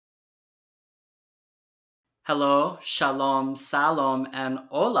Hello, shalom, salam, and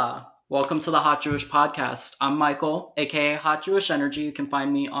hola. Welcome to the Hot Jewish Podcast. I'm Michael, aka Hot Jewish Energy. You can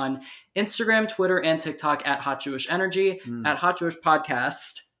find me on Instagram, Twitter, and TikTok at Hot Jewish Energy, Mm. at Hot Jewish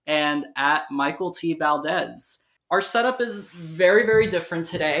Podcast, and at Michael T. Valdez. Our setup is very, very different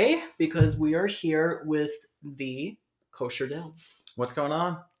today because we are here with the Kosher Dills. What's going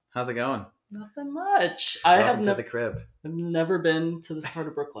on? How's it going? Nothing much. I have Welcome to the crib. never been to this part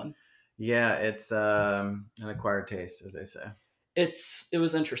of Brooklyn. Yeah, it's an acquired taste, as they say. It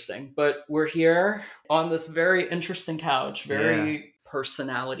was interesting, but we're here on this very interesting couch, very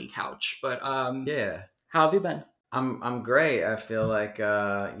personality couch. But Yeah, how have you been? I'm great. I feel like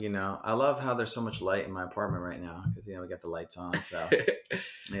I love how there's so much light in my apartment right now because we got the lights on. So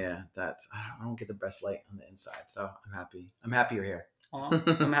yeah, I don't get the best light on the inside, so I'm happy. I'm happy you're here.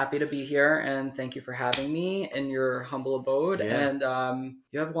 I'm happy to be here, and thank you for having me in your humble abode. Yeah. And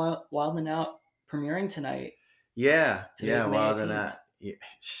you have Wild and Out premiering tonight. Yeah, Today's May Well, then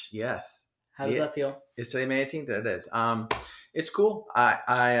 18th. yes. How does that feel? It's today May 18th. It is. It's cool.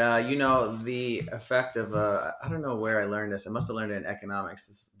 The effect of I don't know where I learned this. I must have learned it in economics.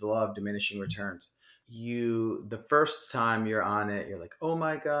 This is the law of diminishing returns. The first time you're on it, you're like, oh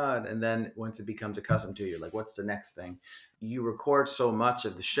my God. And then once it becomes accustomed to you, you're like, what's the next thing? You record so much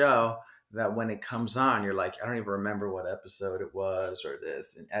of the show that when it comes on, you're like, I don't even remember what episode it was or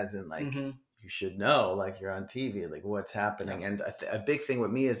this. And as in like, you should know, like you're on TV, like what's happening. And a big thing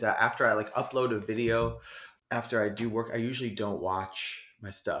with me is that after I like upload a video, after I do work, I usually don't watch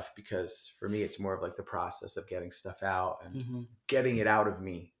my stuff because for me, it's more of like the process of getting stuff out and getting it out of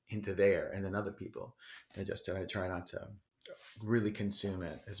me into there and then other people. And I try not to really consume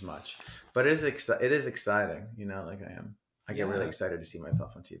it as much, but it is exciting, like I get really excited to see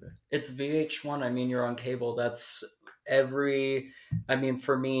myself on TV. It's VH1. I mean, you're on cable. That's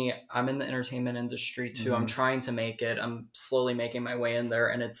for me, I'm in the entertainment industry too. I'm trying to make it. I'm slowly making my way in there,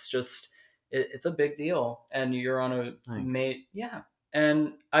 and it's just, it's a big deal. And you're on a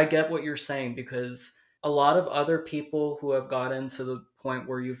And I get what you're saying because a lot of other people who have gotten to the point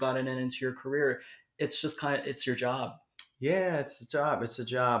where you've gotten into your career, it's just it's your job. Yeah, it's a job. It's a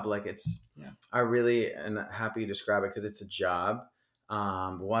job. I really am happy to describe it because it's a job.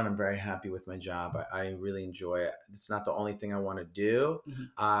 One, I'm very happy with my job. I really enjoy it. It's not the only thing I want to do.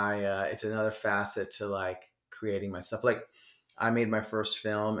 It's another facet to like creating my stuff. Like I made my first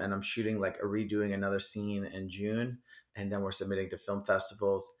film and I'm shooting redoing another scene in June and then we're submitting to film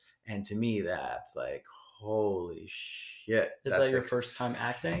festivals. And to me, that's like, holy shit. Is that your first time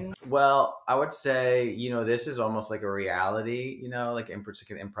acting? Well, I would say, this is almost like a reality, like in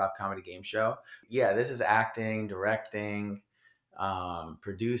particular improv comedy game show. Yeah, this is acting, directing,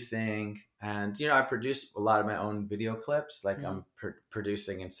 producing. And, I produce a lot of my own video clips. Like I'm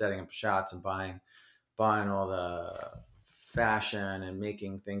producing and setting up shots and buying all the fashion and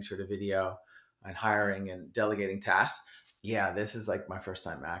making things for the video and hiring and delegating tasks. Yeah, this is like my first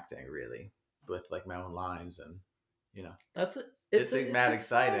time acting really with like my own lines and it's mad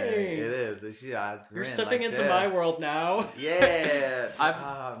exciting. It is. Yeah, you're stepping into my world now. Yeah.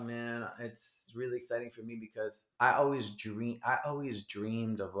 Oh man, it's really exciting for me because I always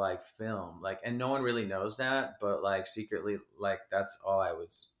dreamed of like film, and no one really knows that, but like secretly, like that's all I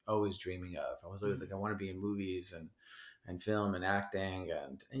was always dreaming of. I was always like, I want to be in movies and film and acting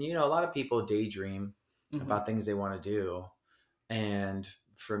and a lot of people daydream about things they want to do, and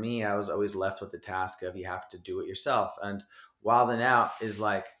for me, I was always left with the task of you have to do it yourself. And Wild and Out is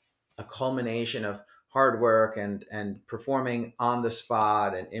like a culmination of hard work and performing on the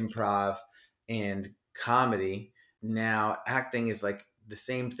spot and improv and comedy. Now acting is like the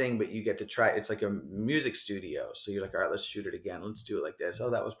same thing, but you get to try. It's like a music studio. So you're like, all right, let's shoot it again. Let's do it like this.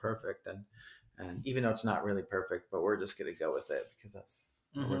 Oh, that was perfect. And even though it's not really perfect, but we're just going to go with it because that's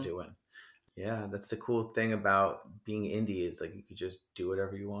what we're doing. Yeah, that's the cool thing about being indie is like you could just do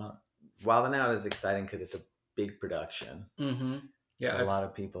whatever you want. Wild and Out is exciting because it's a big production. Yeah, a lot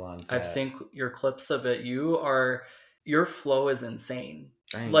of people on set. I've seen your clips of it. Your flow is insane.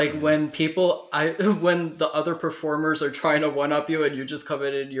 Thank like you. When when the other performers are trying to one up you and you just come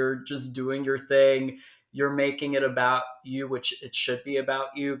in and you're just doing your thing, you're making it about you, which it should be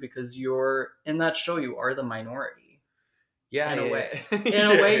about you because you're in that show. You are the minority. Yeah, in a way.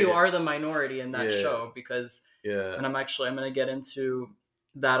 In a way, you are the minority in that show because, and I'm going to get into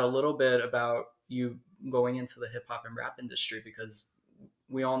that a little bit about you going into the hip hop and rap industry because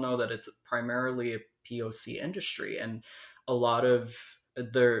we all know that it's primarily a POC industry and a lot of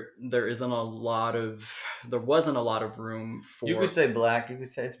there wasn't a lot of room You could for, say black. You could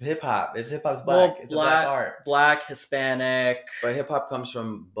say it's hip hop. It's hip hop's black. well, It's a black art. black, Hispanic. But hip hop comes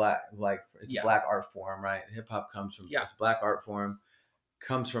from black, like it's a Yeah. black art form, right? Hip hop comes from it's a black art form.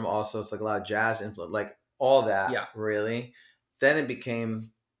 Comes from also it's like a lot of jazz influence, like all that. Yeah. Really. Then it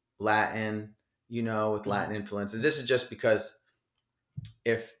became Latin, with Latin influences. This is just because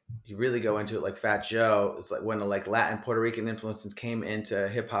if you really go into it, like Fat Joe, it's like when the like Latin Puerto Rican influences came into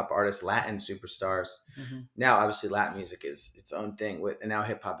hip hop artists, Latin superstars. Now, obviously, Latin music is its own thing. And now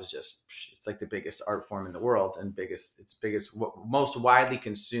hip hop is it's like the biggest art form in the world and most widely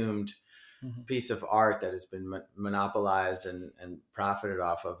consumed piece of art that has been monopolized and profited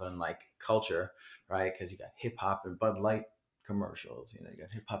off of in like culture, right? Because you got hip hop and Bud Light commercials, you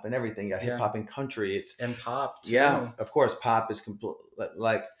got hip hop and everything. You got hip hop and country. And pop too. Yeah, of course, pop is complete.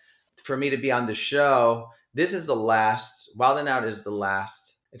 Like for me to be on the show, this is the last. Wild 'N Out is the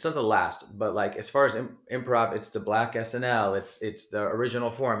last. It's not the last, but like as far as improv, it's the Black SNL. It's the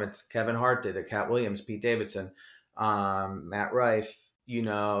original form. It's Kevin Hart did it, Cat Williams, Pete Davidson, Matt Rife.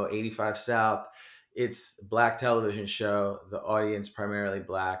 85 South. It's a black television show. The audience primarily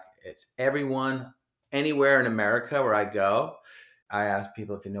black. It's everyone anywhere in America where I go. I ask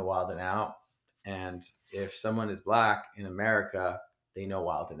people if they know Wild 'N Out, and if someone is black in America, they know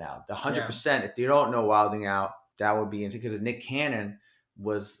Wild 'N Out. 100%. If you don't know Wild 'N Out, that would be because Nick Cannon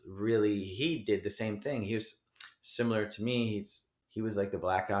he did the same thing. He was similar to me. He was like the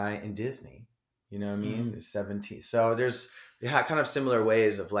black guy in Disney. You know what I mean? 17. So they have kind of similar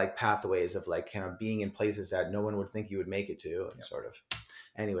ways of like pathways of like kind of being in places that no one would think you would make it to, and sort of.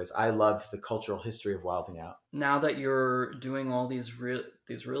 Anyways, I love the cultural history of Wild 'N Out. Now that you're doing all these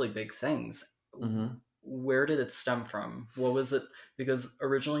really big things, where did it stem from? What was it? Because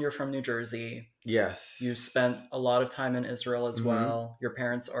originally you're from New Jersey. Yes. You spent a lot of time in Israel as well. Your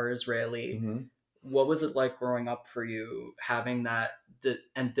parents are Israeli. What was it like growing up for you, having that? Did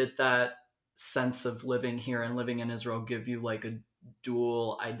that sense of living here and living in Israel give you like a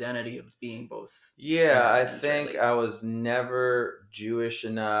dual identity of being both? Yeah, I think I was never Jewish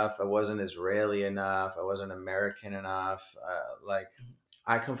enough. I wasn't Israeli enough. I wasn't American enough.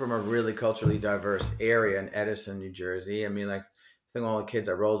 I come from a really culturally diverse area in Edison, New Jersey. I mean, like, I think all the kids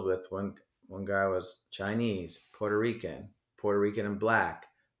I rolled with, one guy was Chinese, Puerto Rican and black,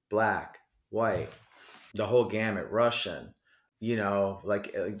 white, the whole gamut, Russian,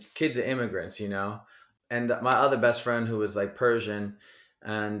 kids of immigrants, And my other best friend who was like Persian,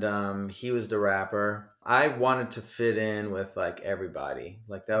 and he was the rapper. I wanted to fit in with like everybody.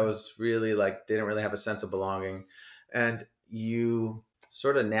 Like that was really like, didn't really have a sense of belonging. And you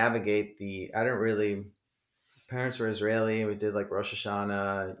sort of navigate parents were Israeli. We did like Rosh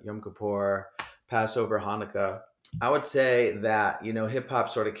Hashanah, Yom Kippur, Passover, Hanukkah. I would say that, hip hop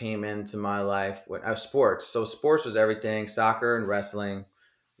sort of came into my life when I was sports. So sports was everything, soccer and wrestling.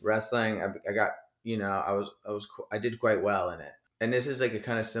 Wrestling, I got, I did quite well in it. And this is like a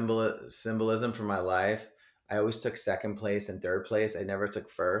kind of symbolism for my life. I always took second place and third place. I never took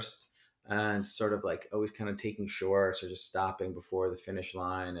first, and sort of like always kind of taking shorts or just stopping before the finish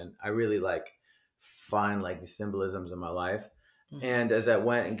line. And I really like find like the symbolisms in my life. And as I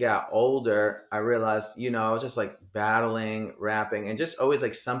went and got older, I realized, I was just like battling, rapping, and just always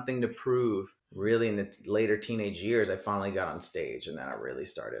like something to prove. Really, in the later teenage years, I finally got on stage, and then I really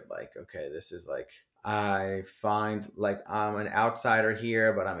started like, okay, this is like, I find like I'm an outsider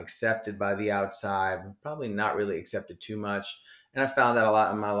here, but I'm accepted by the outside. I'm probably not really accepted too much. And I found that a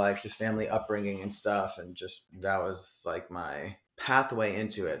lot in my life, just family upbringing and stuff. And just that was like my pathway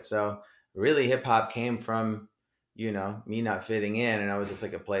into it. So really hip hop came from, me not fitting in, and I was just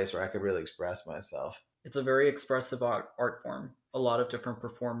like a place where I could really express myself. It's a very expressive art form. A lot of different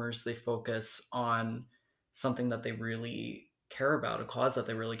performers, they focus on something that they really care about, a cause that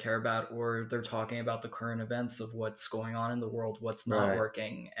they really care about, or they're talking about the current events of what's going on in the world, what's not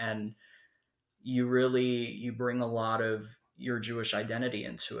working. And you bring a lot of your Jewish identity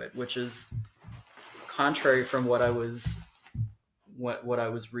into it, which is contrary from what I was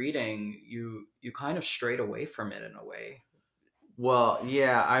reading. You kind of strayed away from it in a way. Well,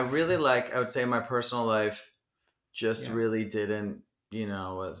 yeah, I would say my personal life just really didn't,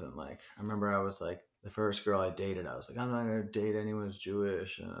 wasn't like, I remember I was like, the first girl I dated, I was like, I'm not going to date anyone who's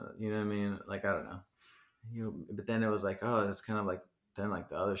Jewish. You know what I mean? Like, I don't know. But then it was like, oh, it's kind of like, then like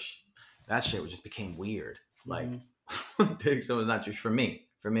the other, that shit just became weird. Like, dating someone's not Jewish for me.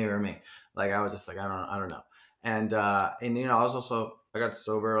 Like, I was just like, I don't know. And I was also, I got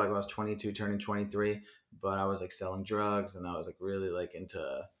sober like when I was 22, turning 23, but I was like selling drugs, and I was like really like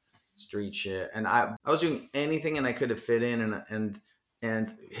into street shit. And I was doing anything and I could have fit in, and And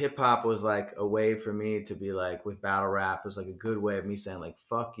hip hop was like a way for me to be like, with battle rap, was like a good way of me saying like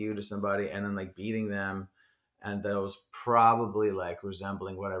fuck you to somebody and then like beating them. And that was probably like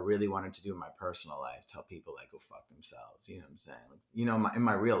resembling what I really wanted to do in my personal life, tell people like go fuck themselves. You know what I'm saying? Like, you know, in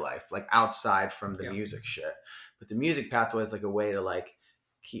my real life, like outside from the music shit. But the music pathway is like a way to like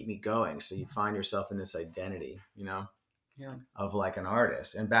keep me going. So you find yourself in this identity, you know, of like an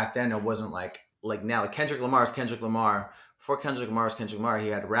artist. And back then it wasn't like now, like Kendrick Lamar is Kendrick Lamar. Before Kendrick Lamar was Kendrick Lamar, he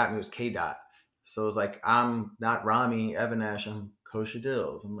had rap, he was K Dot. So it was like, I'm not Rami Evanesh, I'm Kosha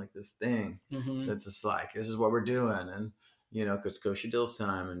Dills. I'm like this thing that's just like, this is what we're doing. And, you know, because Kosha Dills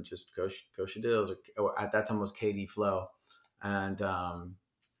time and just Kosha Dills, or at that time was KD Flow. And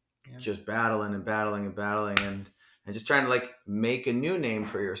just battling and battling and battling and just trying to like make a new name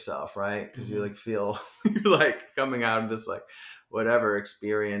for yourself, right? Because you like feel you're like coming out of this like whatever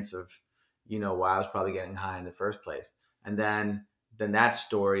experience of, you know, why I was probably getting high in the first place. And then that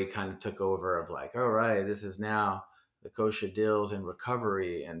story kind of took over of like, all right, this is now the Kosha Dills in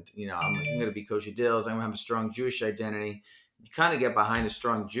recovery. And, you know, I'm going to be Kosha Dills. I'm going to have a strong Jewish identity. You kind of get behind the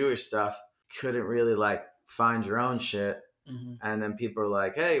strong Jewish stuff. Couldn't really like find your own shit. And then people are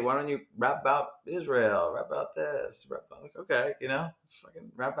like, hey, why don't you rap about Israel? Rap about this. Rap about, like, okay, you know,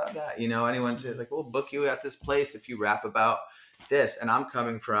 fucking rap about that. You know, anyone says like, we'll book you at this place if you rap about this. And I'm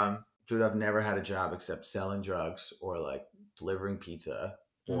coming from, dude, I've never had a job except selling drugs or like delivering pizza.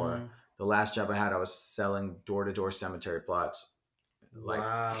 Or the last job I had, I was selling door-to-door cemetery plots. Like,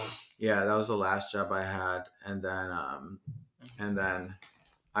 wow. Yeah, that was the last job I had. And then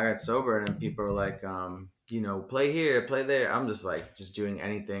I got sober and then people were like, you know, play here, play there. I'm just like, just doing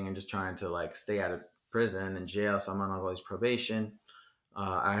anything and just trying to like stay out of prison and jail. So I'm on all these probation.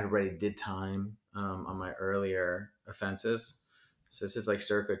 I had already did time on my earlier offenses. So this is like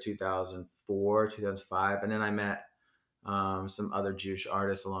circa 2004, 2005. And then I met some other Jewish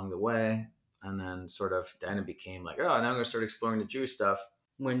artists along the way. And then then it became like, oh, now I'm going to start exploring the Jewish stuff.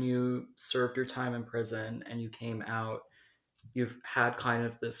 When you served your time in prison and you came out, you've had kind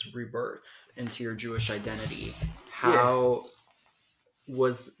of this rebirth into your Jewish identity. How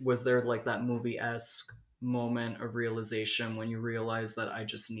was there like that movie-esque moment of realization when you realized that I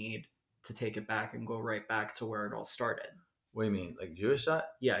just need to take it back and go right back to where it all started? What do you mean? Like Jewish side?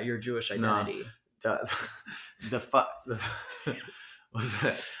 Yeah, your Jewish identity. No, what's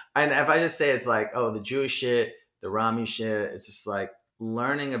that? And if I just say it's like, oh, the Jewish shit, the Rami shit, it's just like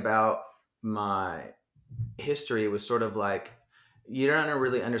learning about my history was sort of like, you don't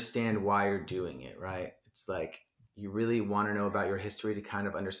really understand why you're doing it, right? It's like you really want to know about your history to kind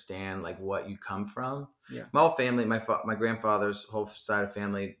of understand like what you come from. Yeah. My whole family, my grandfather's whole side of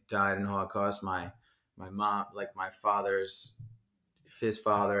family died in the Holocaust. My mom, like my father's, his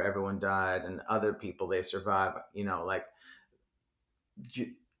father, everyone died, and other people, they survived. You know, like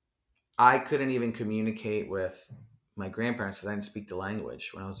I couldn't even communicate with my grandparents because I didn't speak the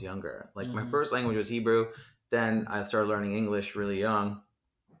language when I was younger. Like my first language was Hebrew. Then I started learning English really young.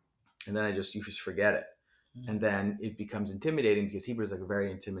 And then you just forget it. And then it becomes intimidating because Hebrew is like a very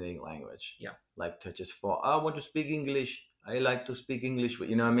intimidating language. Yeah. Like to just fall, I want to speak English. I like to speak English. But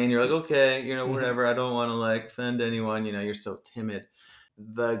you know what I mean? You're like, okay, you know, whatever. I don't want to like offend anyone. You know, you're so timid.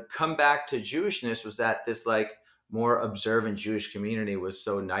 The comeback to Jewishness was that this like more observant Jewish community was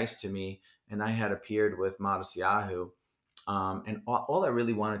so nice to me. And I had appeared with Modest Yahoo. And all I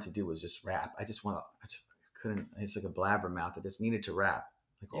really wanted to do was just rap. I couldn't, it's like a blabbermouth. I just needed to rap.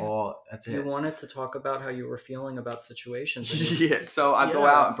 That's it. You wanted to talk about how you were feeling about situations. Yeah. So I go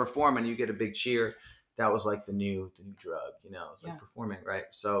out and perform and you get a big cheer. That was like the new drug, you know, it's like performing. Right.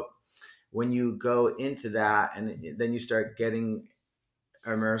 So when you go into that and then you start getting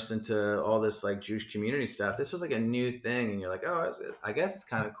immersed into all this like Jewish community stuff, this was like a new thing. And you're like, oh, I guess it's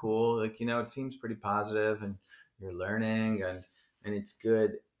kind of cool. Like, you know, it seems pretty positive and you're learning and it's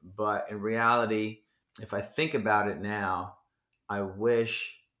good. But in reality, if I think about it now, I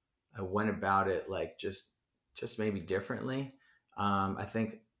wish I went about it like just maybe differently. I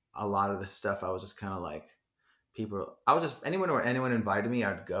think a lot of the stuff I was just kind of like anyone invited me,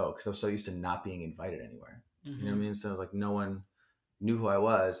 I'd go because I was so used to not being invited anywhere. You know what I mean? So like no one knew who I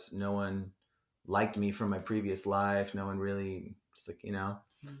was. No one liked me from my previous life. No one really just like, you know.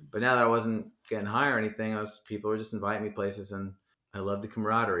 But now that I wasn't getting high or anything, people were just inviting me places and I loved the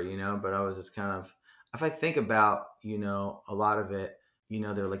camaraderie, you know. But I was just kind of, if I think about, you know, a lot of it, you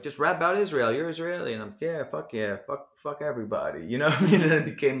know, they're like, just rap about Israel. You're Israeli. And I'm, yeah, fuck everybody. You know what I mean? And it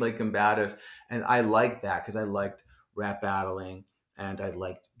became like combative. And I liked that because I liked rap battling. And I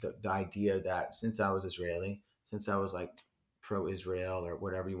liked the idea that since I was Israeli, since I was like pro-Israel or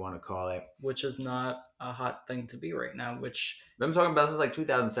whatever you want to call it. Which is not a hot thing to be right now, which... I'm talking about, this is like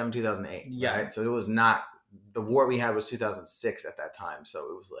 2007, 2008, yeah. Right? So it was not, the war we had was 2006 at that time. So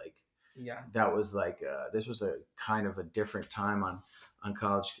it was like, yeah, that was like, this was a kind of a different time on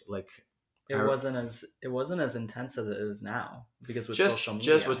college. Like, it wasn't as intense as it is now, because with social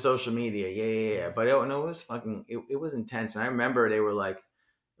media. Just with social media. Yeah. But it was fucking, it was intense. And I remember they were like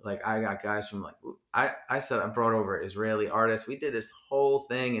I got guys from like, I said, I brought over Israeli artists. We did this whole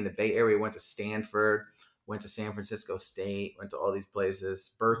thing in the Bay Area. Went to Stanford, went to San Francisco State, went to all these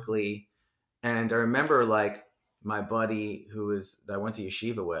places, Berkeley. And I remember like my buddy that I went to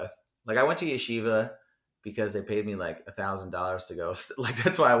yeshiva with, like I went to yeshiva because they paid me like $1,000 to go. Like,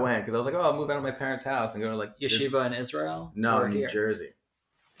 that's why I went. Cause I was like, oh, I'll move out of my parents' house and go to like yeshiva in Israel? No, in New Jersey.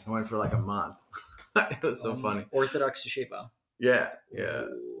 I went for like a month. It was so funny. Orthodox yeshiva. Yeah.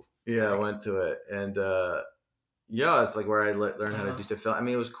 I went to it, and it's like where I learned how to do stuff. I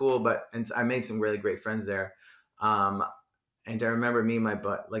mean, it was cool, and I made some really great friends there. And I remember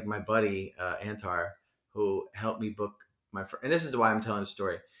my buddy Antar, who helped me book my friend. And this is why I'm telling the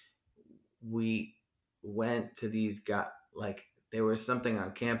story. We went to these guys, like there was something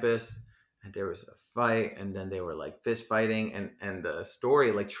on campus, and there was a fight, and then they were like fist fighting, and the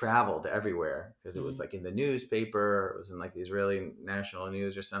story like traveled everywhere because it was like in the newspaper, it was in like the Israeli national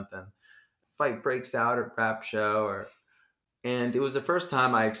news or something. Fight breaks out at rap show, and it was the first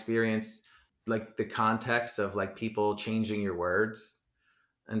time I experienced like the context of like people changing your words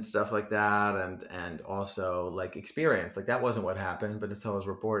and stuff like that, and also like experience, like that wasn't what happened, but it's how it was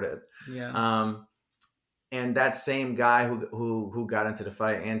reported. And that same guy who got into the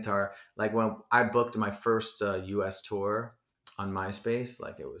fight, Antar, like when I booked my first US tour on MySpace,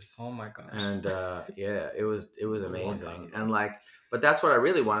 like it was, oh my gosh, and it was amazing. And like, but that's what I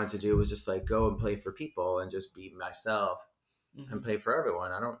really wanted to do, was just like go and play for people and just be myself and play for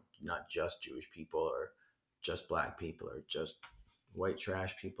everyone. Not just Jewish people or just Black people or just white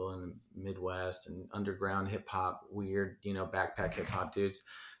trash people in the Midwest and underground hip hop, weird, backpack hip hop dudes.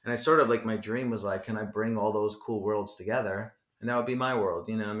 And I sort of like, my dream was like, can I bring all those cool worlds together? And that would be my world,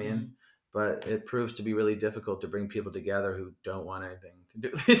 you know what I mean? But it proves to be really difficult to bring people together who don't want anything to do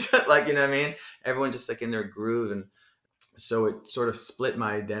with each other. Like, you know what I mean? Everyone just like in their groove. And so it sort of split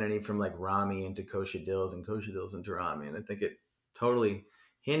my identity from like Rami into Kosher Dills and Kosher Dills into Rami. And I think it totally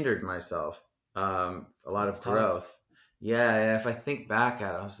hindered myself. A lot of growth. Tough. Yeah. If I think back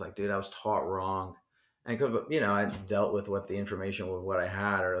at it, I was like, dude, I was taught wrong. And I dealt with what the information with what I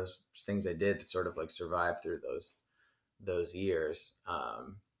had, or those things I did to sort of like survive through those years.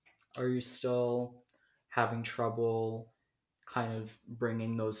 Are you still having trouble kind of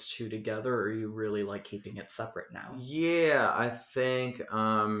bringing those two together, or are you really like keeping it separate now? Yeah, I think,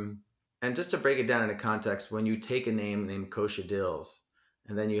 and just to break it down into context, when you take a name named Kosher Dills,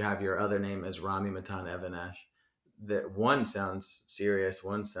 and then you have your other name as Rami Matan Evanesh, that one sounds serious,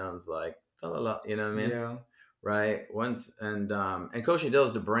 one sounds like, you know what I mean? Yeah. Right. And Kosher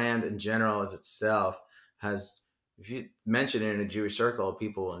Dills, the brand in general as itself, has, if you mention it in a Jewish circle,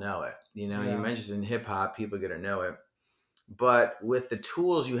 people will know it. You mention it in hip hop, people are gonna know it. But with the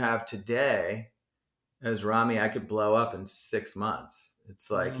tools you have today, as Rami, I could blow up in 6 months. It's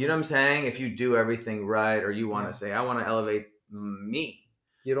like, you know what I'm saying? If you do everything right, or you want to say, I want to elevate me.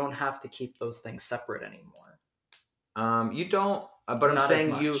 You don't have to keep those things separate anymore. You don't. But I'm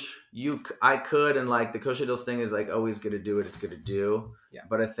saying I could, and like the Kosher Dills thing is like always going to do what it's going to do. Yeah.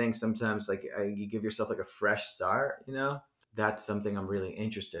 But I think sometimes like you give yourself like a fresh start, that's something I'm really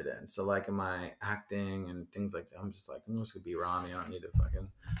interested in. So like in my acting and things like that, I'm just like, I'm just going to be Rami. I don't need to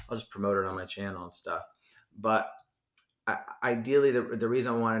I'll just promote it on my channel and stuff. But ideally, the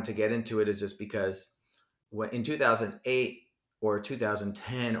reason I wanted to get into it is just because in 2008 or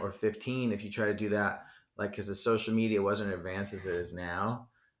 2010 or 15, if you try to do that, like, because the social media wasn't advanced as it is now,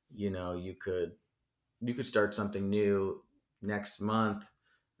 you could start something new next month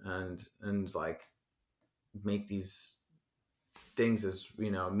and like make these things as,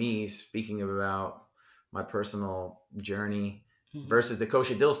 me speaking about my personal journey versus the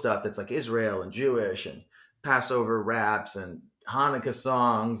Kosher Dill stuff that's like Israel and Jewish and Passover raps and Hanukkah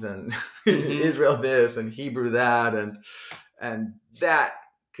songs and Israel this and Hebrew that, and that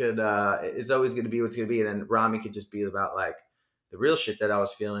could it's always going to be what's going to be. And then Rami could just be about like the real shit that I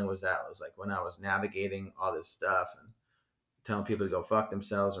was feeling was like when I was navigating all this stuff and telling people to go fuck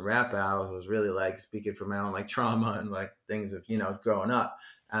themselves and rap battles, it was really like speaking from my own like trauma and like things of growing up.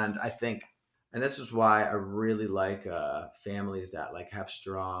 And I think, and this is why I really like families that like have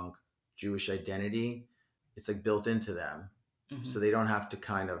strong Jewish identity. It's like built into them, so they don't have to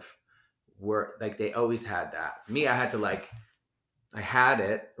kind of work, like they always had that. Me, I had to like I had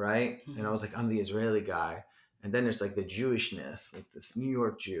it, right? And I was like, I'm the Israeli guy. And then there's like the Jewishness, like this New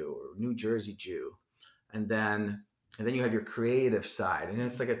York Jew or New Jersey Jew. And then you have your creative side. And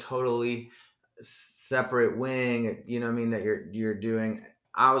it's like a totally separate wing, you know what I mean, that you're doing.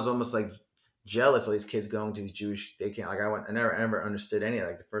 I was almost like jealous of these kids going to the Jewish, they can't, like I never understood any,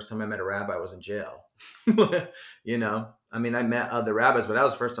 like the first time I met a rabbi, I was in jail. You know, I mean, I met other rabbis, but that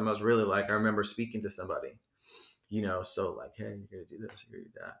was the first time I was really like, I remember speaking to somebody, you know, so like, hey, you're gonna do this, you're gonna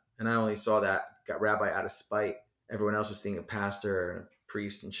do that. And I only saw that, got rabbi out of spite. Everyone else was seeing a pastor and a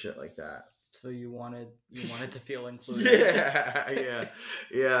priest and shit like that. So you wanted to feel included. yeah.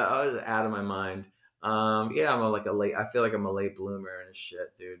 I was out of my mind. Yeah, I feel like I'm a late bloomer and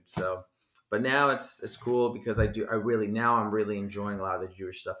shit, dude. So, but now it's cool because I'm really enjoying a lot of the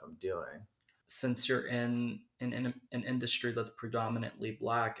Jewish stuff I'm doing. Since you're in an industry that's predominantly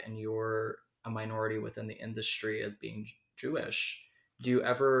Black and you're a minority within the industry as being Jewish, do you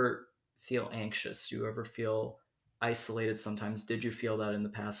ever feel anxious? Do you ever feel isolated sometimes? Did you feel that in the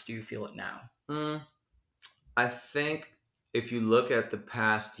past? Do you feel it now? I think if you look at the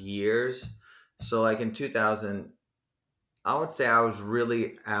past years, so like in 2000, I would say I was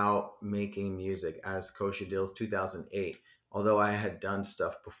really out making music as Kosher Deals 2008. Although I had done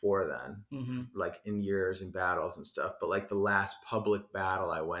stuff before then, like in years and battles and stuff. But like the last public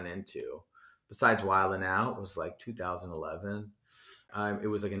battle I went into, besides Wild 'N Out, was like 2011. It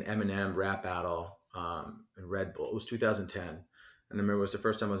was like an Eminem rap battle in Red Bull. It was 2010. And I remember it was the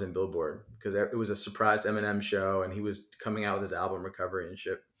first time I was in Billboard because it was a surprise Eminem show and he was coming out with his album Recovery and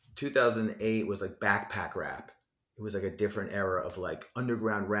shit. 2008 was like backpack rap. It was like a different era of like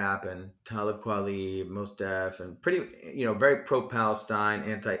underground rap and Talib Kweli, Mos Def, and pretty, you know, very pro-Palestine,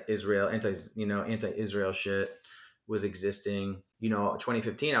 anti-Israel shit was existing. You know,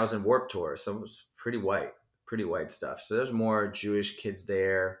 2015, I was in Warped Tour, so it was pretty white stuff. So there's more Jewish kids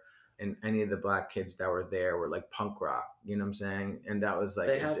there, and any of the Black kids that were there were like punk rock. You know what I'm saying? And that was like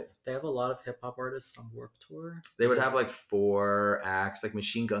they have a lot of hip hop artists on Warped Tour. They would have like 4 acts, like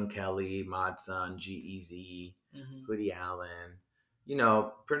Machine Gun Kelly, Mod Sun, G-Eazy, Hoodie Allen. You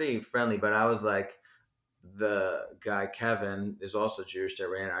know, pretty friendly. But I was like, the guy Kevin is also Jewish that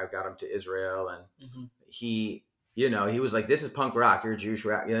ran. I got him to Israel, and he, you know, he was like, "This is punk rock. You're a Jewish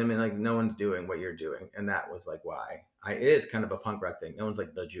rap." You know what I mean? Like, no one's doing what you're doing, and that was like why it is kind of a punk rock thing. No one's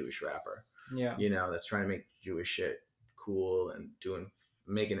like the Jewish rapper, you know, that's trying to make Jewish shit cool and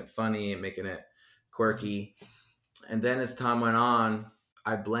making it funny and making it quirky. And then as time went on,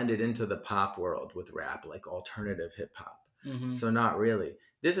 I blended into the pop world with rap, like alternative hip hop. So not really.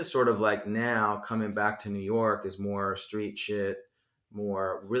 This is sort of like now coming back to New York is more street shit,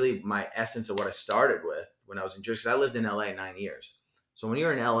 more really my essence of what I started with when I was in Jersey. Because I lived in LA 9 years. So when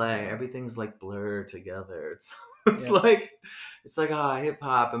you're in LA, everything's like blurred together. It's like hip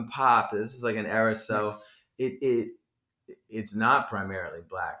hop and pop. This is like an era. So it's not primarily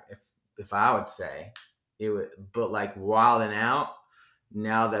Black. If I would say it would, but like Wild 'N Out,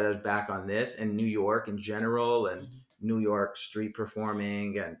 now that I was back on this, and New York in general, and New York street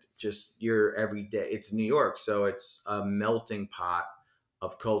performing, and just your everyday, it's New York, so it's a melting pot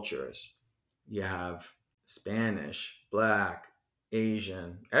of cultures. You have Spanish, Black,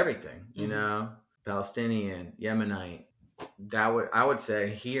 Asian, everything, you know, Palestinian, Yemenite. I would say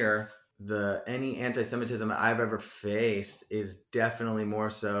here, any anti-Semitism I've ever faced is definitely more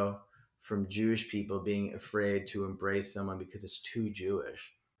so from Jewish people being afraid to embrace someone because it's too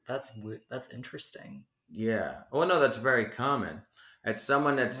Jewish. That's interesting. Yeah. Well, no, that's very common. It's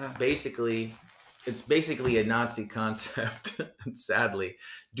someone that's basically a Nazi concept, sadly,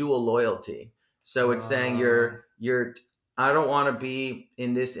 dual loyalty. So it's saying I don't want to be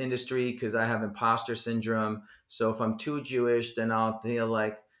in this industry because I have imposter syndrome. So if I'm too Jewish, then I'll feel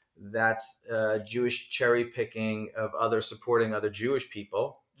like that's Jewish cherry picking of supporting other Jewish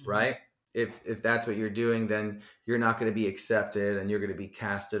people, right? If that's what you're doing, then you're not going to be accepted and you're going to be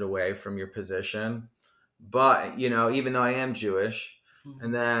casted away from your position. But, you know, even though I am Jewish,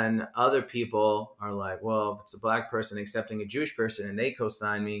 and then other people are like, well, if it's a Black person accepting a Jewish person and they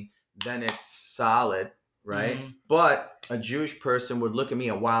co-sign me, then it's solid, right? But a Jewish person would look at me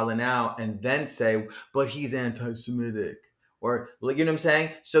at Wild 'N Out and then say, but he's anti-Semitic. Or, you know what I'm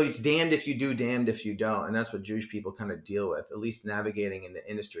saying? So it's damned if you do, damned if you don't. And that's what Jewish people kind of deal with, at least navigating in the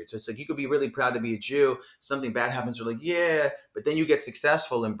industry. So it's like you could be really proud to be a Jew. Something bad happens, you're like, yeah. But then you get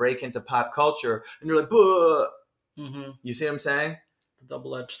successful and break into pop culture. And you're like, buh. You see what I'm saying? The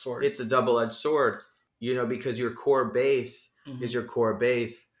double-edged sword. It's a double-edged sword, you know, because your core base is your core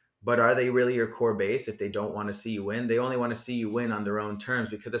base. But are they really your core base if they don't want to see you win? They only want to see you win on their own terms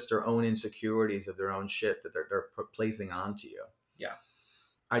because it's their own insecurities of their own shit that they're placing onto you. Yeah.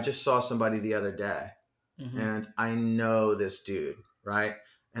 I just saw somebody the other day, and I know this dude, right?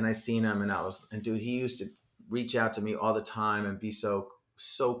 And I seen him, and dude, he used to reach out to me all the time and be so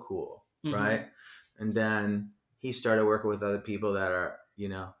cool, right? And then he started working with other people that are,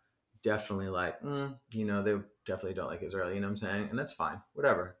 definitely like, they definitely don't like Israel, you know what I'm saying? And that's fine,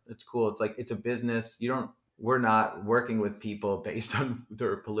 whatever. It's cool. It's like, it's a business. We're not working with people based on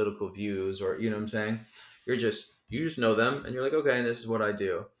their political views, or, you know what I'm saying? You just know them, and you're like, okay, and this is what I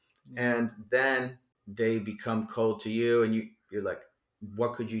do. And then they become cold to you, and you're like,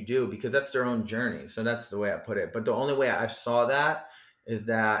 what could you do? Because that's their own journey. So that's the way I put it. But the only way I saw that is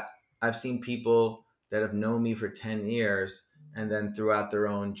that I've seen people that have known me for 10 years, and then throughout their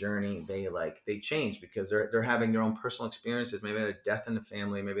own journey, they change because they're having their own personal experiences. Maybe they had a death in the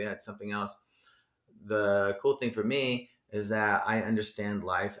family, maybe they had something else. The cool thing for me is that I understand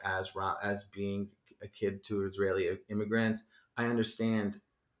life as being a kid to Israeli immigrants. I understand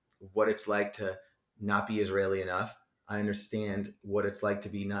what it's like to not be Israeli enough. I understand what it's like to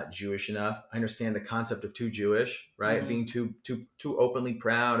be not Jewish enough. I understand the concept of too Jewish, right? Being too openly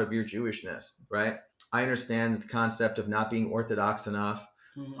proud of your Jewishness, right? I understand the concept of not being Orthodox enough.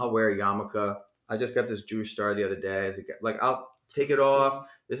 I'll wear a yarmulke. I just got this Jewish star the other day. I'll take it off.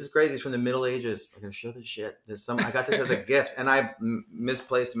 This is crazy. It's from the Middle Ages. I'm gonna show this shit. I got this as a gift, and I've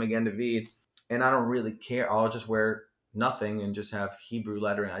misplaced Magen David, and I don't really care. I'll just wear nothing and just have Hebrew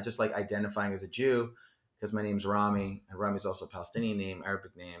lettering. I just like identifying as a Jew because my name's Rami, and Rami is also a Palestinian name,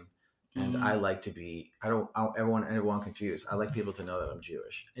 Arabic name. And I like to be, I don't ever want anyone confused. I like people to know that I'm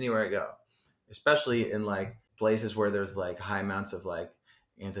Jewish anywhere I go, especially in like places where there's like high amounts of like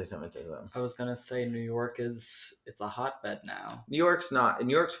anti-Semitism. I was gonna say New York it's a hotbed now. New York's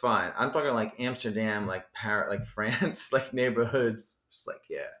fine. I'm talking like Amsterdam, like Paris, like France, like neighborhoods. Just like,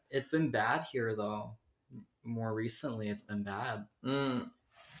 yeah. It's been bad here though. More recently, it's been bad.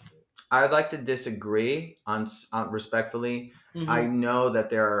 I'd like to disagree on respectfully. I know that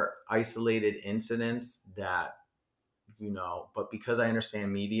there are isolated incidents that, but because I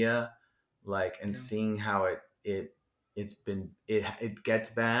understand media, like, and seeing how it gets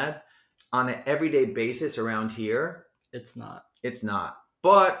bad on an everyday basis around here. It's not.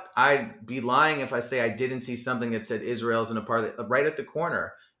 But I'd be lying if I say I didn't see something that said Israel's in a part right at the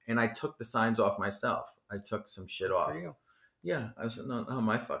corner, and I took the signs off myself. I took some shit off. Yeah, I was not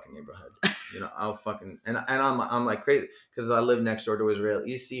my fucking neighborhood. I'll fucking and I'm like crazy because I live next door to Israel.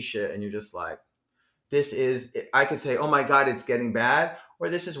 You see shit, and you're just like, this is. I could say, oh my god, it's getting bad, or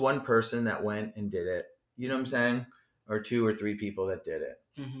this is one person that went and did it. You know what I'm saying? Or 2 or 3 people that did it.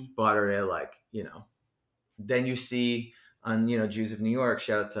 But are they like, then you see on Jews of New York.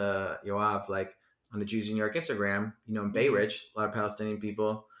 Shout out to Yoav, like on the Jews of New York Instagram. In Bay Ridge, a lot of Palestinian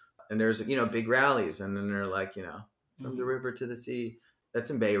people, and there's big rallies, and then they're like, from the river to the sea. That's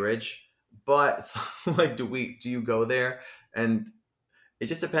in Bay Ridge. But it's like, do you go there? And it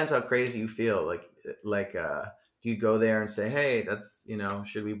just depends how crazy you feel. Do you go there and say, hey, that's,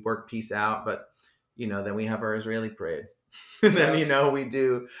 should we work peace out? But, then we have our Israeli parade. And then, we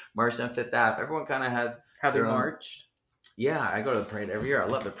do March on Fifth Ave. Everyone kind of has. Have you marched? Yeah, I go to the parade every year. I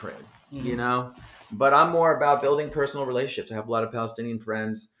love the parade, But I'm more about building personal relationships. I have a lot of Palestinian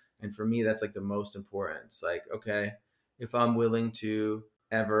friends. And for me, that's like the most important. It's like, okay, if I'm willing to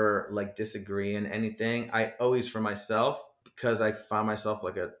ever like disagree in anything, I always for myself, because I found myself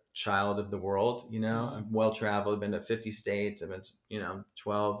like a child of the world, I'm well traveled, been to 50 states, I've been,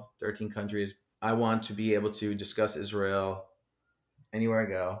 12, 13 countries. I want to be able to discuss Israel anywhere I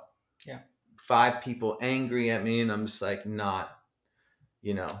go. Yeah. 5 people angry at me, and I'm just like not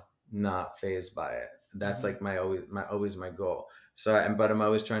fazed by it. That's like always my goal. So, but I'm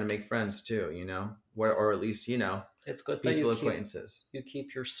always trying to make friends too, or at least, it's good peaceful acquaintances. You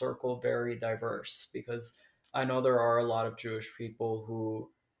keep your circle very diverse, because I know there are a lot of Jewish people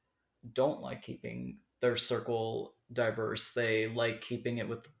who don't like keeping their circle diverse. They like keeping it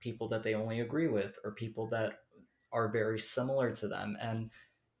with the people that they only agree with, or people that are very similar to them. And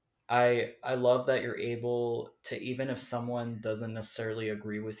I love that you're able to, even if someone doesn't necessarily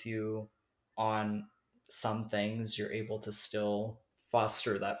agree with you on some things, you're able to still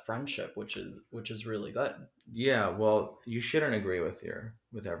foster that friendship, which is really good. Yeah, well, you shouldn't agree with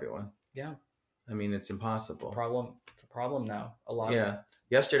everyone. Yeah. I mean, it's impossible. It's a problem now. A lot. Yeah.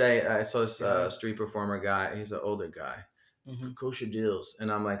 Yesterday, I saw this street performer guy. He's an older guy. Kosher deals,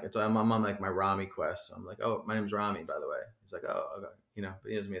 and I'm on like my Rami quest. So I'm like, oh, my name's Rami, by the way. He's like, oh, okay. But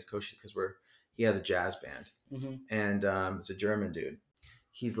he knows me as kosher because he has a jazz band, and it's a German dude.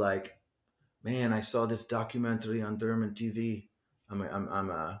 He's like, man, I saw this documentary on German TV.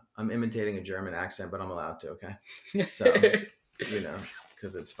 I'm imitating a German accent, but I'm allowed to. Okay, so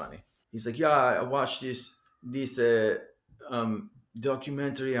because it's funny. He's like, yeah, I watched this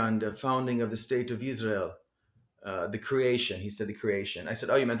documentary on the founding of the state of Israel, the creation. He said the creation. I said,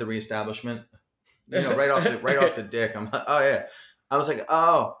 oh, you meant the reestablishment? Right off the dick. I'm like, oh yeah. I was like,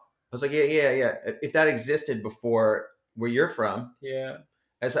 oh, I was like, yeah. If that existed before where you're from, yeah.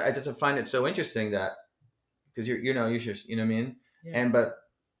 I just find it so interesting that because you should, you know what I mean? Yeah.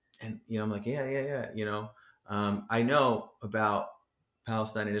 And I'm like, yeah. I know about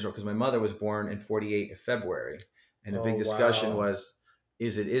Palestine and Israel because my mother was born in 48 of February. And the big discussion was,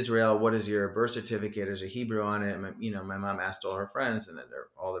 is it Israel? What is your birth certificate? Is it Hebrew on it? And my mom asked all her friends, and then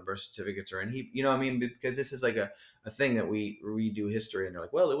all their birth certificates are in Hebrew. You know what I mean? Because this is like a thing that we redo history, and they're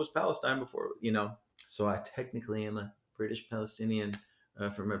like, well, it was Palestine before, So I technically am a British Palestinian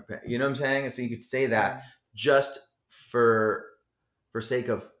from my, you know what I'm saying? And so you could say that just for sake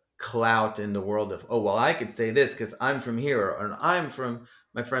of clout in the world of, oh, well, I could say this because I'm from here, or I'm from,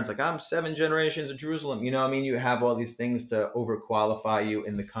 my friends, like, I'm 7 generations of Jerusalem. You know what I mean? You have all these things to overqualify you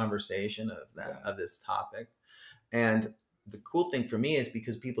in the conversation of this topic. And the cool thing for me is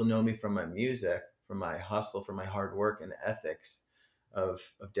because people know me from my music, from my hustle, from my hard work and ethics of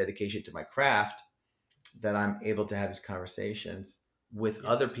dedication to my craft, that I'm able to have these conversations with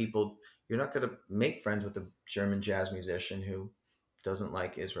other people. You're not going to make friends with a German jazz musician who doesn't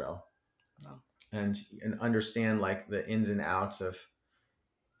like Israel. No. and understand like the ins and outs of,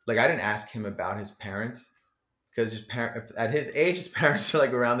 like, I didn't ask him about his parents because at his age, his parents are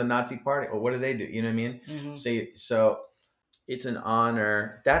like around the Nazi party. Or what do they do? You know what I mean? Mm-hmm. So it's an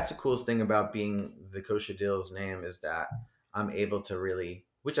honor. That's the coolest thing about being the Kosher Dill's name, is that I'm able to really,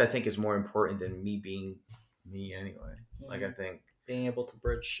 which I think is more important than me being me anyway. Mm-hmm. Like, I think being able to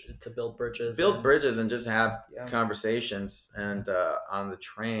build bridges and just have conversations and on the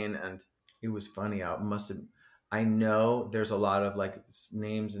train. And it was funny. I know there's a lot of like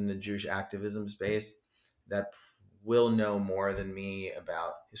names in the Jewish activism space that will know more than me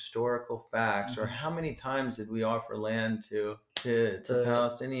about historical facts, or how many times did we offer land to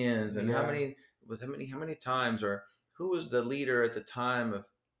Palestinians, and how many times, or who was the leader at the time of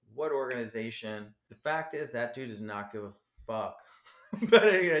what organization. The fact is that dude does not give a fuck about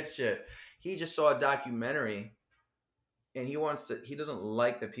any of that shit. He just saw a documentary and he doesn't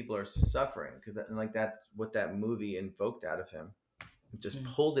like that people are suffering, because that's what that movie invoked out of him. It just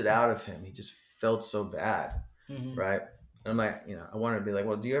pulled it out of him. He just felt so bad. Mm-hmm. Right. And I'm like, I wanted to be like,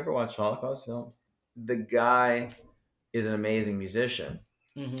 well, do you ever watch Holocaust films? The guy is an amazing musician.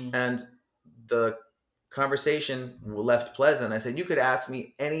 Mm-hmm. And the conversation left pleasant. I said, you could ask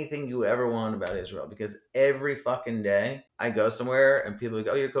me anything you ever want about Israel, because every fucking day I go somewhere and people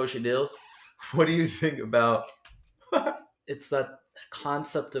go, oh, you're Kosher Dills? What do you think about? It's that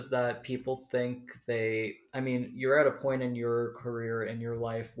concept of that people think you're at a point in your career, in your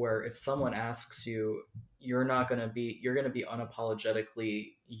life, where if someone asks you, you're going to be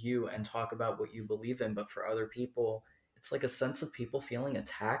unapologetically you and talk about what you believe in. But for other people, it's like a sense of people feeling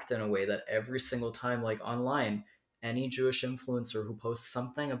attacked in a way that every single time, like online, any Jewish influencer who posts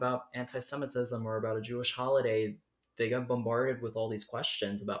something about anti-Semitism or about a Jewish holiday, they got bombarded with all these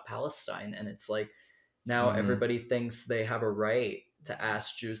questions about Palestine. And it's like, now everybody thinks they have a right to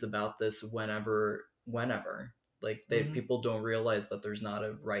ask Jews about this whenever. Like, people don't realize that there's not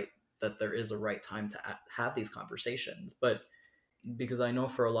a right, that there is a right time to have these conversations. But because I know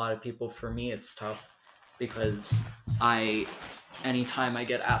for a lot of people, for me, it's tough, because anytime I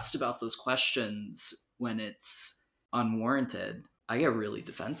get asked about those questions when it's unwarranted, I get really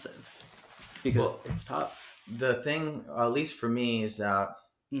defensive, because it's tough. The thing, at least for me, is that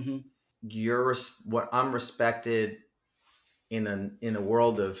you're what I'm respected in a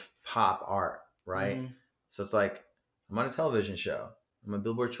world of pop art, right? Mm-hmm. So it's like, I'm on a television show. I'm a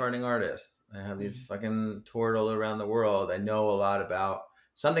Billboard charting artist. I have these fucking toured all around the world. I know a lot about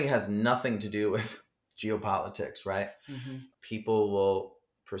something that has nothing to do with geopolitics, right? Mm-hmm. People will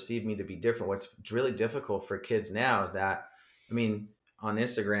perceive me to be different. What's really difficult for kids now is that, on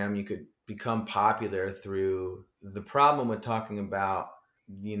Instagram, you could become popular through, the problem with talking about,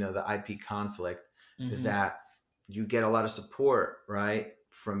 the IP conflict is that you get a lot of support, right,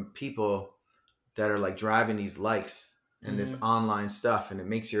 from people that are like driving these likes and this online stuff, and it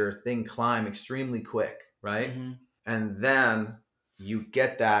makes your thing climb extremely quick, right? And then you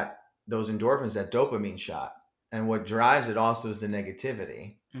get those endorphins, that dopamine shot, and what drives it also is the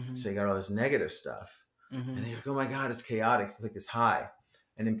negativity. So you got all this negative stuff, and then you're like, oh my god, it's chaotic. It's like this high,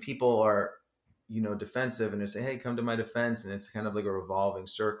 and then people are defensive, and they say, hey, come to my defense, and it's kind of like a revolving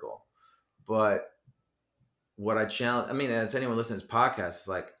circle. But what I challenge, as anyone listening to this podcast, is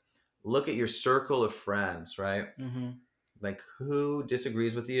like, look at your circle of friends, right? like who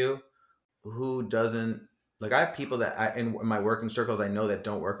disagrees with you, who doesn't. Like I have people that in my working circles I know that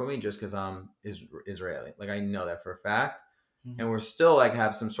don't work with me just because I'm Israeli. Like I know that for a fact, and we're still like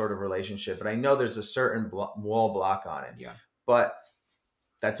have some sort of relationship. But I know there's a certain wall block on it. Yeah. But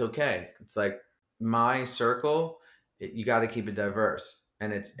that's okay. It's like my circle. You got to keep it diverse,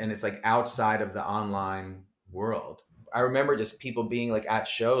 and it's like outside of the online world. I remember just people being like at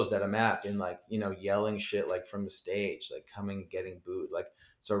shows that I'm at and like, you know, yelling shit like from the stage, like coming getting booed. Like,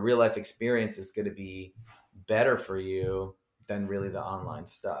 so a real life experience is going to be better for you than really the online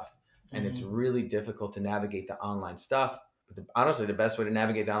stuff. And it's really difficult to navigate the online stuff. But honestly, the best way to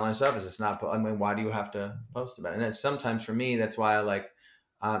navigate the online stuff is it's not, I mean, why do you have to post about it? And then sometimes for me, that's why I like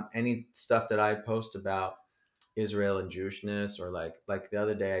any stuff that I post about Israel and Jewishness, or like the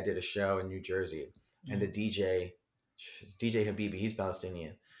other day I did a show in New Jersey and the DJ Habibi, he's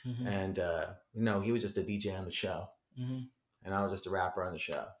Palestinian. And, you know, he was just a DJ on the show and I was just a rapper on the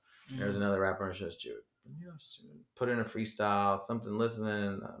show. There was another rapper on the show that's Jewish. You know, put in a freestyle, something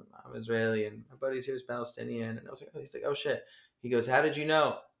listening. I'm Israeli and my buddy's here is Palestinian. And I was like, he's like, oh shit. He goes, how did you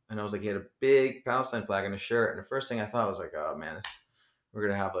know? And I was like, he had a big Palestine flag on his shirt. And the first thing I thought was like, oh man, we're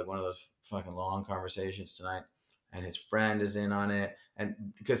going to have like one of those fucking long conversations tonight. And his friend is in on it. And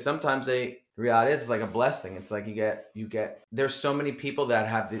because sometimes the reality is it's like a blessing. It's like you get, there's so many people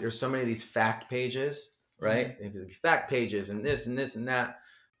that there's so many of these fact pages, right? There's fact pages and this and this and that.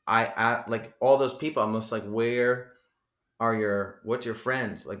 I like all those people. I'm just like, where are what's your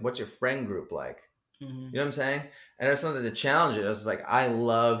friends? Like, what's your friend group like? You know what I'm saying? And there's something to challenge it. I was like, I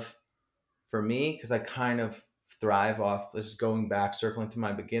love, for me, because I kind of thrive off, this is going back, circling to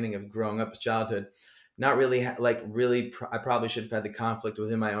my beginning of growing up as childhood, not really I probably should have had the conflict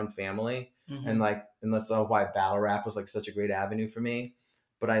within my own family. And like, and that's why battle rap was like such a great avenue for me.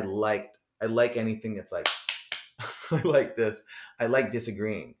 But I like anything that's like, I like this. I like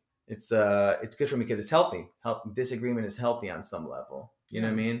disagreeing. It's good for me because it's healthy. Disagreement is healthy on some level. You know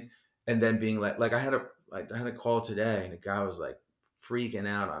what I mean? And then being like I had a call today and a guy was like freaking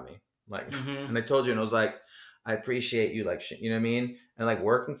out on me. Like, and I told you, and I was like, I appreciate you, like, you know what I mean? And like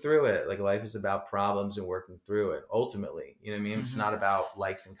working through it, like life is about problems and working through it. Ultimately, you know what I mean? It's not about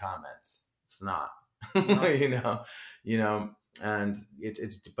likes and comments. It's not, no. you know, and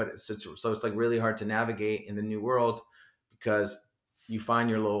so it's like really hard to navigate in the new world because you find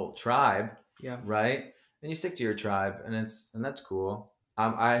your little tribe, right? And you stick to your tribe, and that's cool.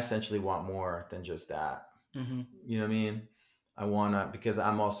 I essentially want more than just that. You know what I mean? I want to, because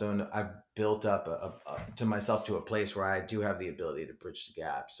I'm also I've built up to myself to a place where I do have the ability to bridge the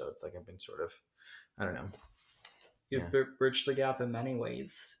gap. So it's like I've been sort of, I don't know. You bridge the gap in many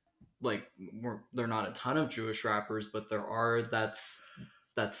ways. Like there are not a ton of Jewish rappers, but there are that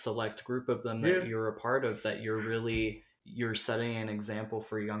select group of them that you're a part of, that you're setting an example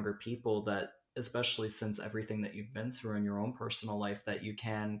for younger people, that especially since everything that you've been through in your own personal life, that you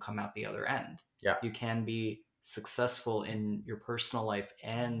can come out the other end. Yeah. You can be successful in your personal life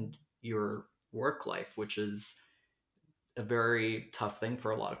and your work life, which is a very tough thing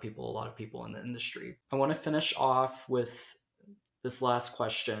for a lot of people in the industry. I want to finish off with this last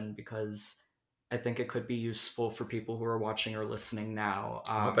question because I think it could be useful for people who are watching or listening now.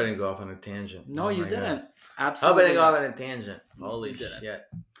 I hope I didn't go off on a tangent. No, you didn't. Absolutely. I hope I didn't go off on a tangent. Holy shit.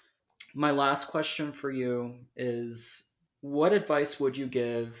 My last question for you is, what advice would you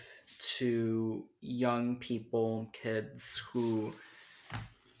give to young people, kids who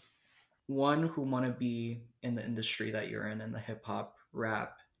want to be in the industry that you're in the hip hop,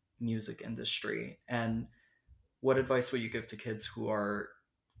 rap, music industry? And what advice would you give to kids who are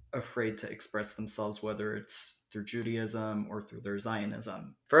afraid to express themselves, whether it's through Judaism or through their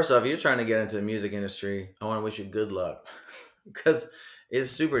Zionism? First off, if you're trying to get into the music industry, I want to wish you good luck because it's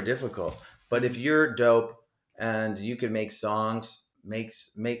super difficult. But if you're dope and you can make songs, make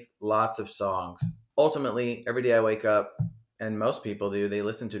lots of songs. Ultimately, every day I wake up, and most people do, they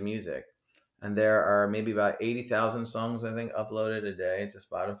listen to music. And there are maybe about 80,000 songs, I think, uploaded a day to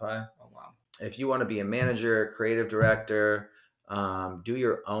Spotify. Oh, wow. If you want to be a manager, creative director, do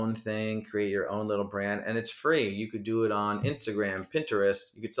your own thing, create your own little brand, and it's free. You could do it on Instagram,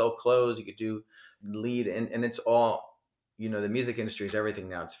 Pinterest. You could sell clothes. You could do lead, and it's all, you know, the music industry is everything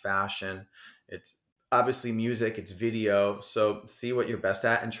now. It's fashion. It's obviously music. It's video. So see what you're best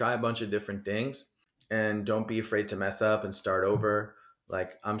at and try a bunch of different things, and don't be afraid to mess up and start over.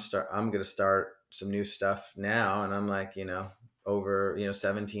 Like I'm going to start some new stuff now, and I'm like, you know, over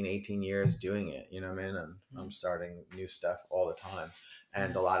 17, 18 years doing it, you know what I mean? And I'm starting new stuff all the time,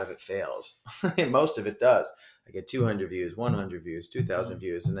 and a lot of it fails. Most of it does. I get 200 views, 100 views, 2,000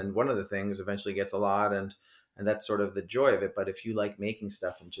 views, and then one of the things eventually gets a lot, and And that's sort of the joy of it. But if you like making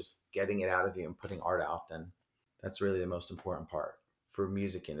stuff and just getting it out of you and putting art out, then that's really the most important part for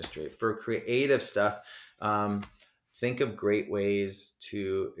music industry. For creative stuff, think of great ways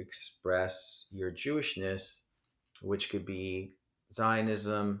to express your Jewishness, which could be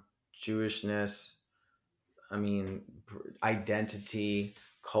Zionism, Jewishness, I mean, identity,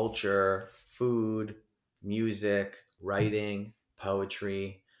 culture, food, music, writing,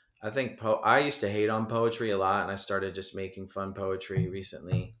 poetry. I think I used to hate on poetry a lot, and I started just making fun poetry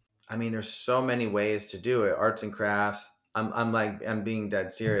recently. I mean, there's so many ways to do it. Arts and crafts. I'm being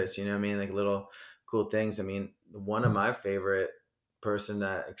dead serious. You know what I mean? Like little cool things. I mean, one of my favorite person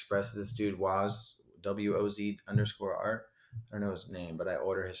that expressed this dude was WOZ_art. I don't know his name, but I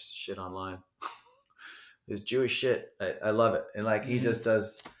order his shit online. His Jewish shit, I love it, and like he just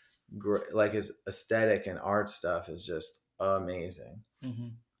does, like his aesthetic and art stuff is just amazing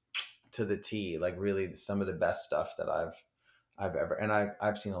to the T. Like really, some of the best stuff that I've ever, and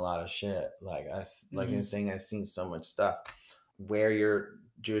I've seen a lot of shit. Like like you're saying, I've seen so much stuff. Wear your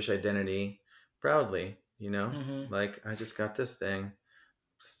Jewish identity proudly, you know. Like I just got this thing.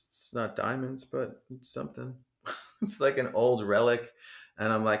 It's not diamonds, but it's something. It's like an old relic,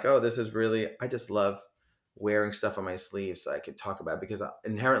 and I'm like, oh, this is really. I just love wearing stuff on my sleeve so I could talk about it, because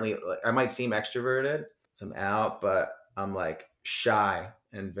inherently, like, I might seem extroverted, so I'm out, but I'm like shy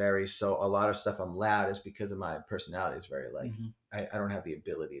and so a lot of stuff I'm loud is because of my personality. Is very like I don't have the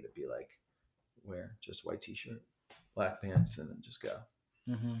ability to be like wear just white t-shirt, black pants, and then just go.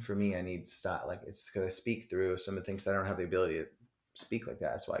 For me, I need style. Like it's because I speak through some of the things I don't have the ability to speak like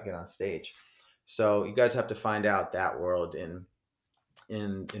that. That's why I get on stage. So you guys have to find out that world in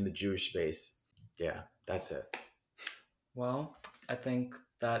the Jewish space. Yeah, that's it. Well, I think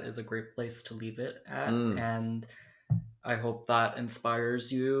that is a great place to leave it at. And I hope that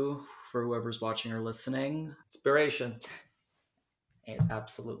inspires you, for whoever's watching or listening. Inspiration.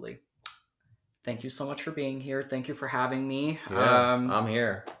 Absolutely. Thank you so much for being here. Thank you for having me. Yeah, I'm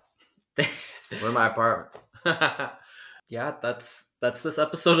here. We're in my apartment. Yeah, that's this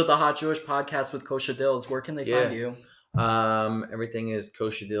episode of the Hot Jewish Podcast with Kosha Dillz. Where can they find you? Everything is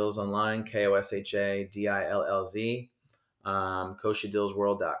Kosha Dillz online, KOSHADILLZ.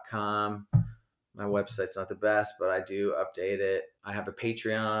 KoshaDillzWorld.com. My website's not the best, but I do update it. I have a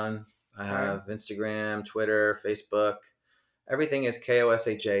Patreon. I have Instagram, Twitter, Facebook. Everything is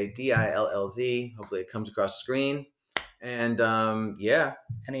KOSHADILLZ. Hopefully it comes across the screen. And yeah.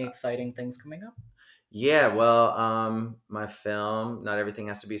 Any exciting things coming up? Yeah, well, my film, Not Everything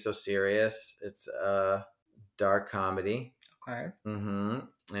Has to Be So Serious. It's a dark comedy. Okay. And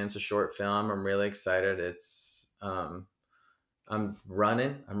it's a short film. I'm really excited. It's I'm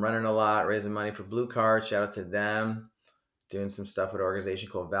running a lot, raising money for Blue Card. Shout out to them. Doing some stuff with an organization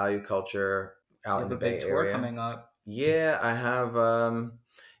called Value Culture out in the Bay Area. You have a big tour coming up. Yeah, I have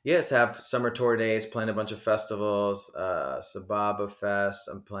have summer tour dates, playing a bunch of festivals, Sababa Fest.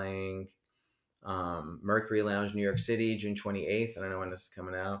 I'm playing Mercury Lounge, New York City, June 28th. I don't know when this is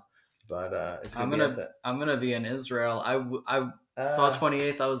coming out, but it's I'm gonna be in Israel. I saw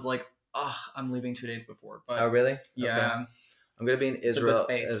 28th. I was like, I'm leaving 2 days before. But oh really? Yeah. Okay. I'm gonna be in Israel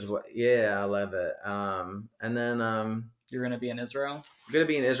as well. Yeah, I love it. And then you're gonna be in Israel? I'm gonna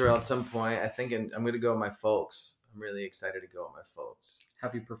be in Israel at some point. I think I'm gonna go with my folks. I'm really excited to go with my folks.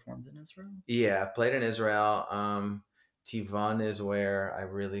 Have you performed in Israel? Yeah, I played in Israel. Tivon is where I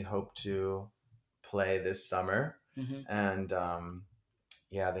really hope to play this summer. And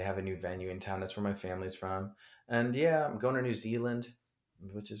yeah, they have a new venue in town. That's where my family's from. And yeah, I'm going to New Zealand,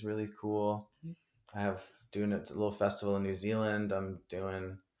 which is really cool. I have doing a little festival in New Zealand. I'm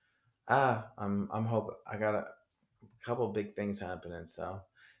doing I'm hoping I got a couple big things happening. So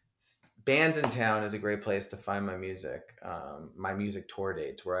Bands in Town is a great place to find my music tour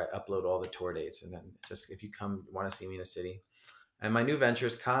dates, where I upload all the tour dates, and then just if you want to see me in a city. And my new venture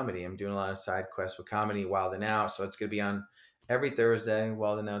is comedy. I'm doing a lot of side quests with comedy, Wild and Out. So it's going to be on every Thursday.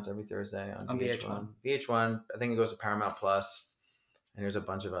 Wild and Out's every Thursday on VH1. VH1. I think it goes to Paramount Plus, and there's a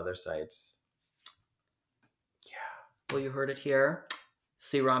bunch of other sites. Yeah. Well, you heard it here.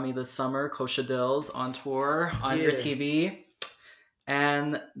 See Rami this summer. Kosha Dillz on tour on your TV.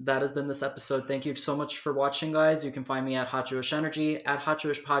 And that has been this episode. Thank you so much for watching, guys. You can find me at Hot Jewish Energy, at Hot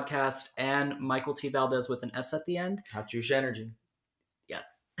Jewish Podcast, and Michael T. Valdez with an S at the end. Hot Jewish Energy.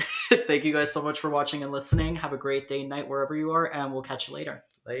 Yes. Thank you guys so much for watching and listening. Have a great day, night, wherever you are, and we'll catch you later.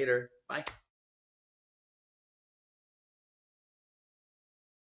 Later. Bye.